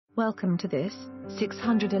Welcome to this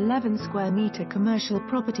 611 square meter commercial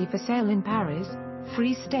property for sale in Parys,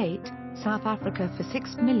 Free State, South Africa for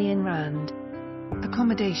R6 million.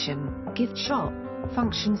 Accommodation, gift shop,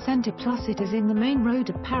 function center, plus it is in the main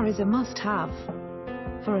road of Parys, a must-have.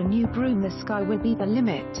 For a new broom, the sky will be the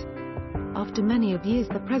limit. After many of years,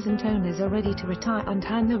 the present owners are ready to retire and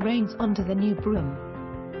hand the reins onto the new broom.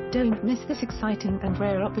 Don't miss this exciting and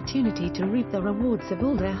rare opportunity to reap the rewards of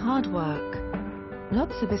all their hard work.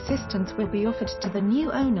 Lots of assistance will be offered to the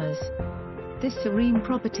new owners. This serene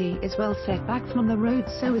property is well set back from the road,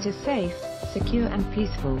 so it is safe, secure and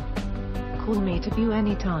peaceful. Call me to view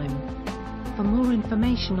anytime. For more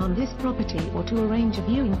information on this property or to arrange a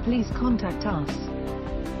viewing, please contact us.